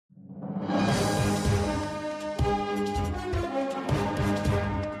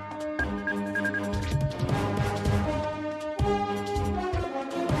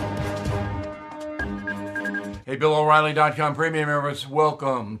Hey, BillO'Reilly.com premium members,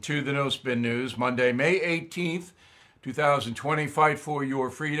 welcome to the No Spin News, Monday, May 18th, 2020. Fight for your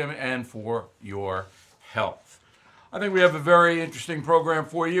freedom and for your health. I think we have a very interesting program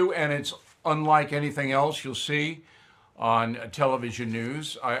for you, and it's unlike anything else you'll see on television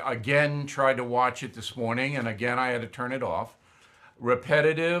news. I again tried to watch it this morning, and again I had to turn it off.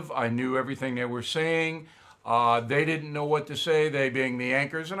 Repetitive. I knew everything they were saying. They didn't know what to say, they being the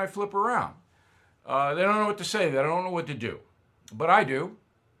anchors, and I flip around. They don't know what to say. They don't know what to do. But I do.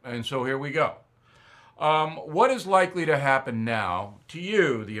 And so here we go. What is likely to happen now to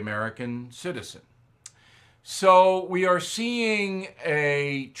you, the American citizen? So we are seeing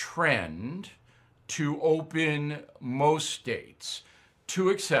a trend to open most states, two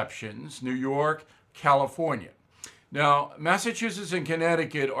exceptions, New York, California. Now, Massachusetts and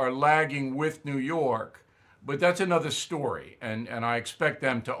Connecticut are lagging with New York, but that's another story, and I expect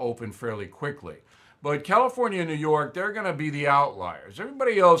them to open fairly quickly. But California and New York, they're going to be the outliers.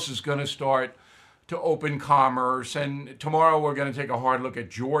 Everybody else is going to start to open commerce, and tomorrow we're going to take a hard look at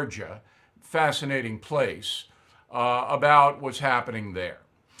Georgia, fascinating place, about what's happening there.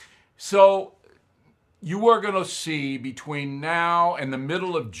 So you are going to see between now and the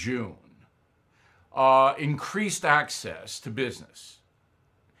middle of June increased access to business.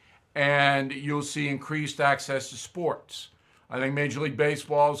 And you'll see increased access to sports. I think Major League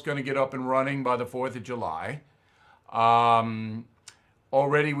Baseball is going to get up and running by the 4th of July.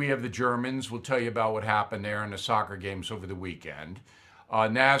 Already we have the Germans. We'll tell you about what happened there in the soccer games over the weekend.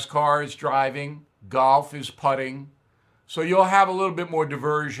 NASCAR is driving. Golf is putting. So you'll have a little bit more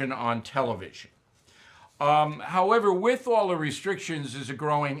diversion on television. However, with all the restrictions is a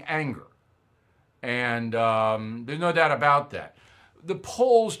growing anger. And there's no doubt about that. The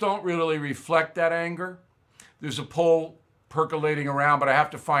polls don't really reflect that anger. There's a poll percolating around, but I have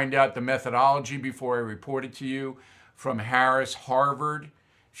to find out the methodology before I report it to you, from Harris, Harvard.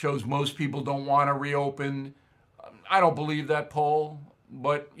 Shows most people don't want to reopen. I don't believe that poll,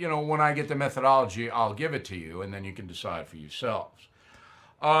 but when I get the methodology, I'll give it to you, and then you can decide for yourselves.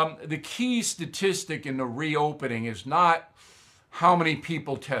 The key statistic in the reopening is not how many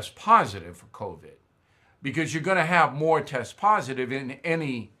people test positive for COVID, because you're going to have more test positive in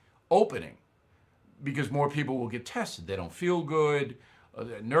any opening, because more people will get tested. They don't feel good,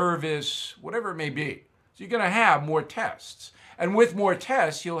 they're nervous, whatever it may be. So you're going to have more tests. And with more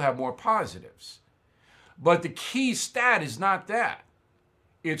tests, you'll have more positives. But the key stat is not that.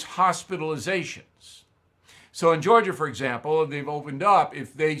 It's hospitalizations. So in Georgia, for example, they've opened up.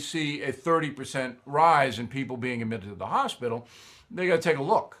 If they see a 30% rise in people being admitted to the hospital, they got to take a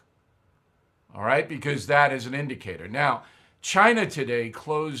look. All right, because that is an indicator. Now, China today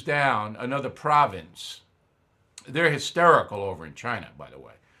closed down another province. They're hysterical over in China, by the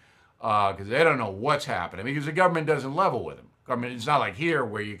way, because they don't know what's happening, because the government doesn't level with them. Government, it's not like here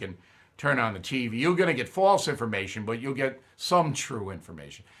where you can turn on the TV. You're going to get false information, but you'll get some true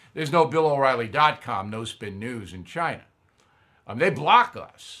information. There's no BillO'Reilly.com, no spin news in China. They block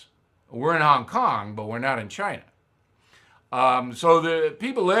us. We're in Hong Kong, but we're not in China. So the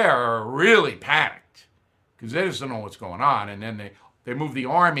people there are really panicked because they just don't know what's going on. And then they moved the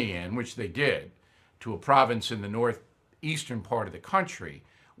army in, which they did, to a province in the northeastern part of the country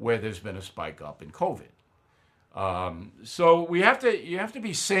where there's been a spike up in COVID. So you have to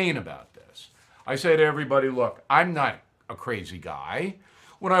be sane about this. I say to everybody, look, I'm not a crazy guy.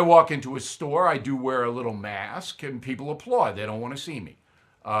 When I walk into a store, I do wear a little mask, and people applaud. They don't want to see me.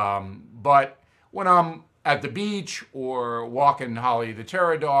 But when I'm at the beach or walking Holly the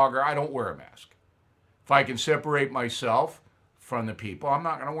Terror Dog, I don't wear a mask. If I can separate myself from the people, I'm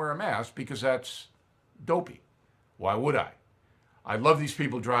not going to wear a mask because that's dopey. Why would I? I love these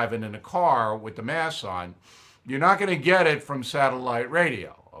people driving in a car with the mask on. You're not going to get it from satellite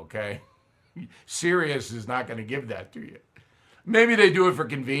radio, okay? Sirius is not going to give that to you. Maybe they do it for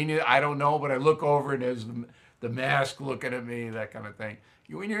convenience. I don't know, but I look over and there's the mask looking at me, that kind of thing.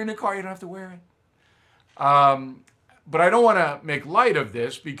 When you're in the car, you don't have to wear it. But I don't want to make light of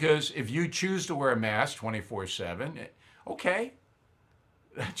this, because if you choose to wear a mask 24/7, okay,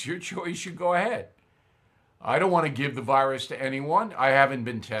 that's your choice. You go ahead. I don't want to give the virus to anyone. I haven't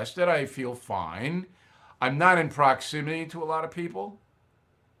been tested. I feel fine. I'm not in proximity to a lot of people,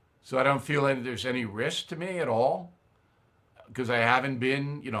 so I don't feel like there's any risk to me at all, because I haven't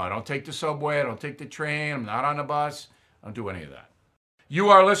been, I don't take the subway, I don't take the train, I'm not on a bus, I don't do any of that. You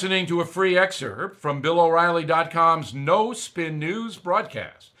are listening to a free excerpt from BillO'Reilly.com's No Spin News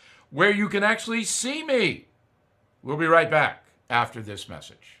broadcast, where you can actually see me. We'll be right back after this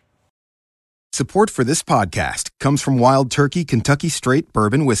message. Support for this podcast comes from Wild Turkey Kentucky Straight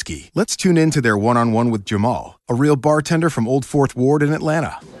Bourbon Whiskey. Let's tune in to their one-on-one with Jamal, a real bartender from Old Fourth Ward in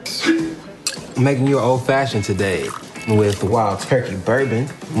Atlanta. I'm making you an old-fashioned today with Wild Turkey Bourbon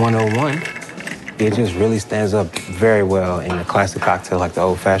 101. It just really stands up very well in a classic cocktail like the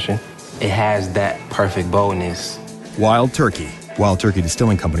old-fashioned. It has that perfect boldness. Wild Turkey. Wild Turkey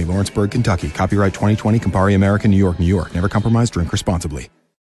Distilling Company, Lawrenceburg, Kentucky. Copyright 2020, Campari America, New York, New York. Never compromise, drink responsibly.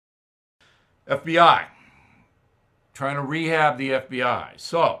 FBI, trying to rehab the FBI.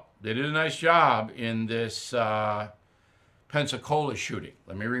 So, they did a nice job in this Pensacola shooting.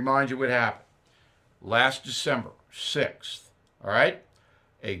 Let me remind you what happened. Last December 6th, all right,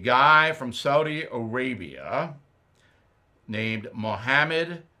 a guy from Saudi Arabia named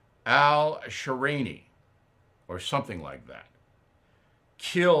Mohammed al-Shiraini, or something like that,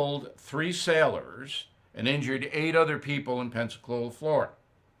 killed 3 sailors and injured 8 other people in Pensacola, Florida.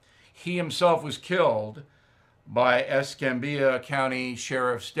 He himself was killed by Escambia County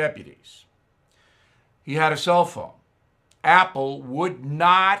Sheriff's deputies. He had a cell phone. Apple would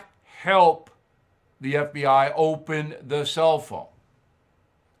not help the FBI open the cell phone.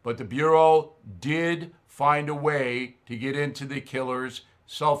 But the Bureau did find a way to get into the killer's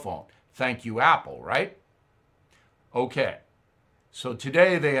cell phone. Thank you, Apple, right? Okay. So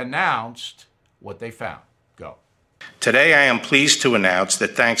today they announced what they found. Go. Today, I am pleased to announce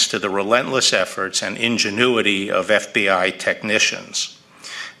that thanks to the relentless efforts and ingenuity of FBI technicians,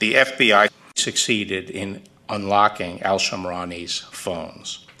 the FBI succeeded in unlocking al-Shamrani's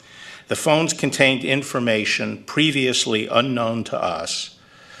phones. The phones contained information previously unknown to us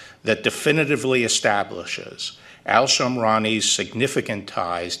that definitively establishes al-Shamrani's significant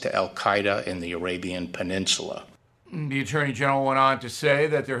ties to al-Qaeda in the Arabian Peninsula. The Attorney General went on to say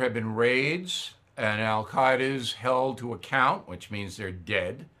that there have been raids and al-Qaeda is held to account, which means they're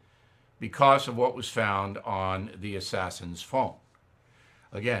dead, because of what was found on the assassin's phone.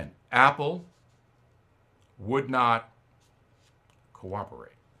 Again, Apple would not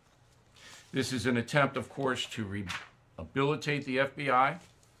cooperate. This is an attempt, of course, to rehabilitate the FBI.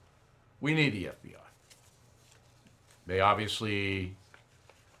 We need the FBI. They obviously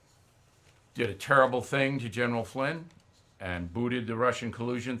did a terrible thing to General Flynn and booted the Russian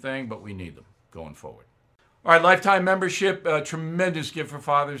collusion thing, but we need them going forward. All right, lifetime membership, a tremendous gift for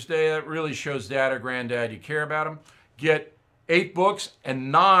Father's Day. That really shows dad or granddad you care about them. Get 8 books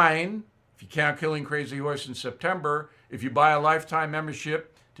and 9, if you count Killing Crazy Horse in September, if you buy a lifetime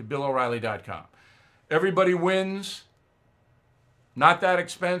membership to BillO'Reilly.com. Everybody wins. Not that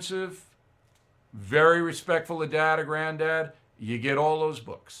expensive. Very respectful of dad or granddad. You get all those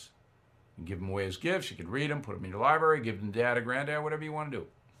books. You can give them away as gifts. You can read them, put them in your library, give them to dad or granddad, whatever you want to do.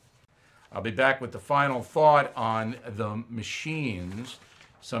 I'll be back with the final thought on the machines.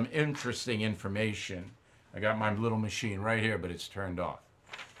 Some interesting information. I got my little machine right here, but it's turned off.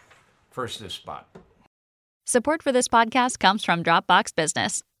 First, this spot. Support for this podcast comes from Dropbox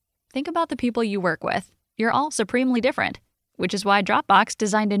Business. Think about the people you work with. You're all supremely different, which is why Dropbox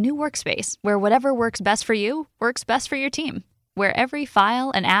designed a new workspace where whatever works best for you works best for your team, where every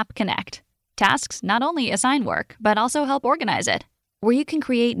file and app connect. Tasks not only assign work, but also help organize it, where you can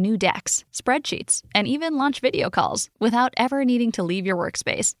create new decks, spreadsheets, and even launch video calls without ever needing to leave your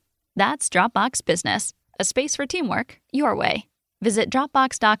workspace. That's Dropbox Business, a space for teamwork your way. Visit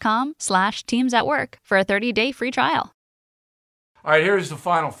Dropbox.com/teams at work for a 30-day free trial. All right, here's the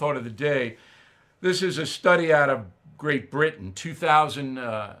final thought of the day. This is a study out of Great Britain, 2,000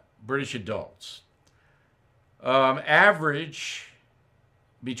 British adults. Average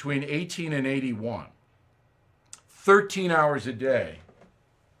between 18 and 81. 13 hours a day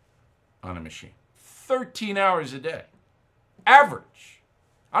on a machine. 13 hours a day. Average.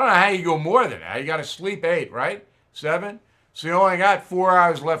 I don't know how you go more than that. You got to sleep 8, right? 7. So you only got 4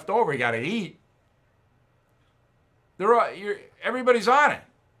 hours left over. You got to eat. Everybody's on it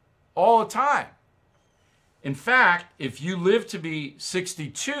all the time. In fact, if you live to be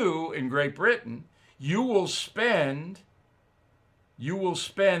 62 in Great Britain, you will spend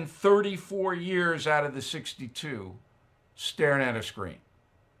 34 years out of the 62 staring at a screen.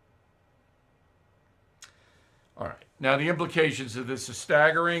 All right. Now, the implications of this are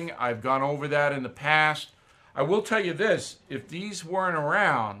staggering. I've gone over that in the past. I will tell you this. If these weren't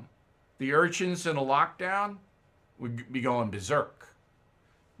around, the urchins in a lockdown would be going berserk.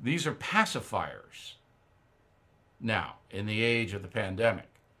 These are pacifiers now in the age of the pandemic.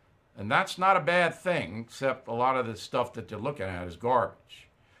 And that's not a bad thing, except a lot of the stuff that they're looking at is garbage.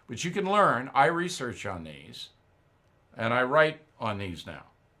 But you can learn. I research on these, and I write on these now.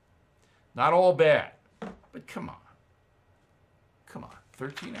 Not all bad, but come on.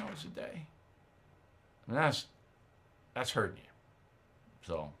 13 hours a day. And that's hurting you.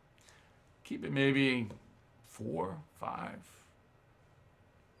 So keep it maybe 4, 5.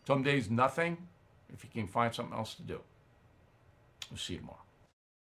 Some days nothing, if you can find something else to do. We'll see you tomorrow.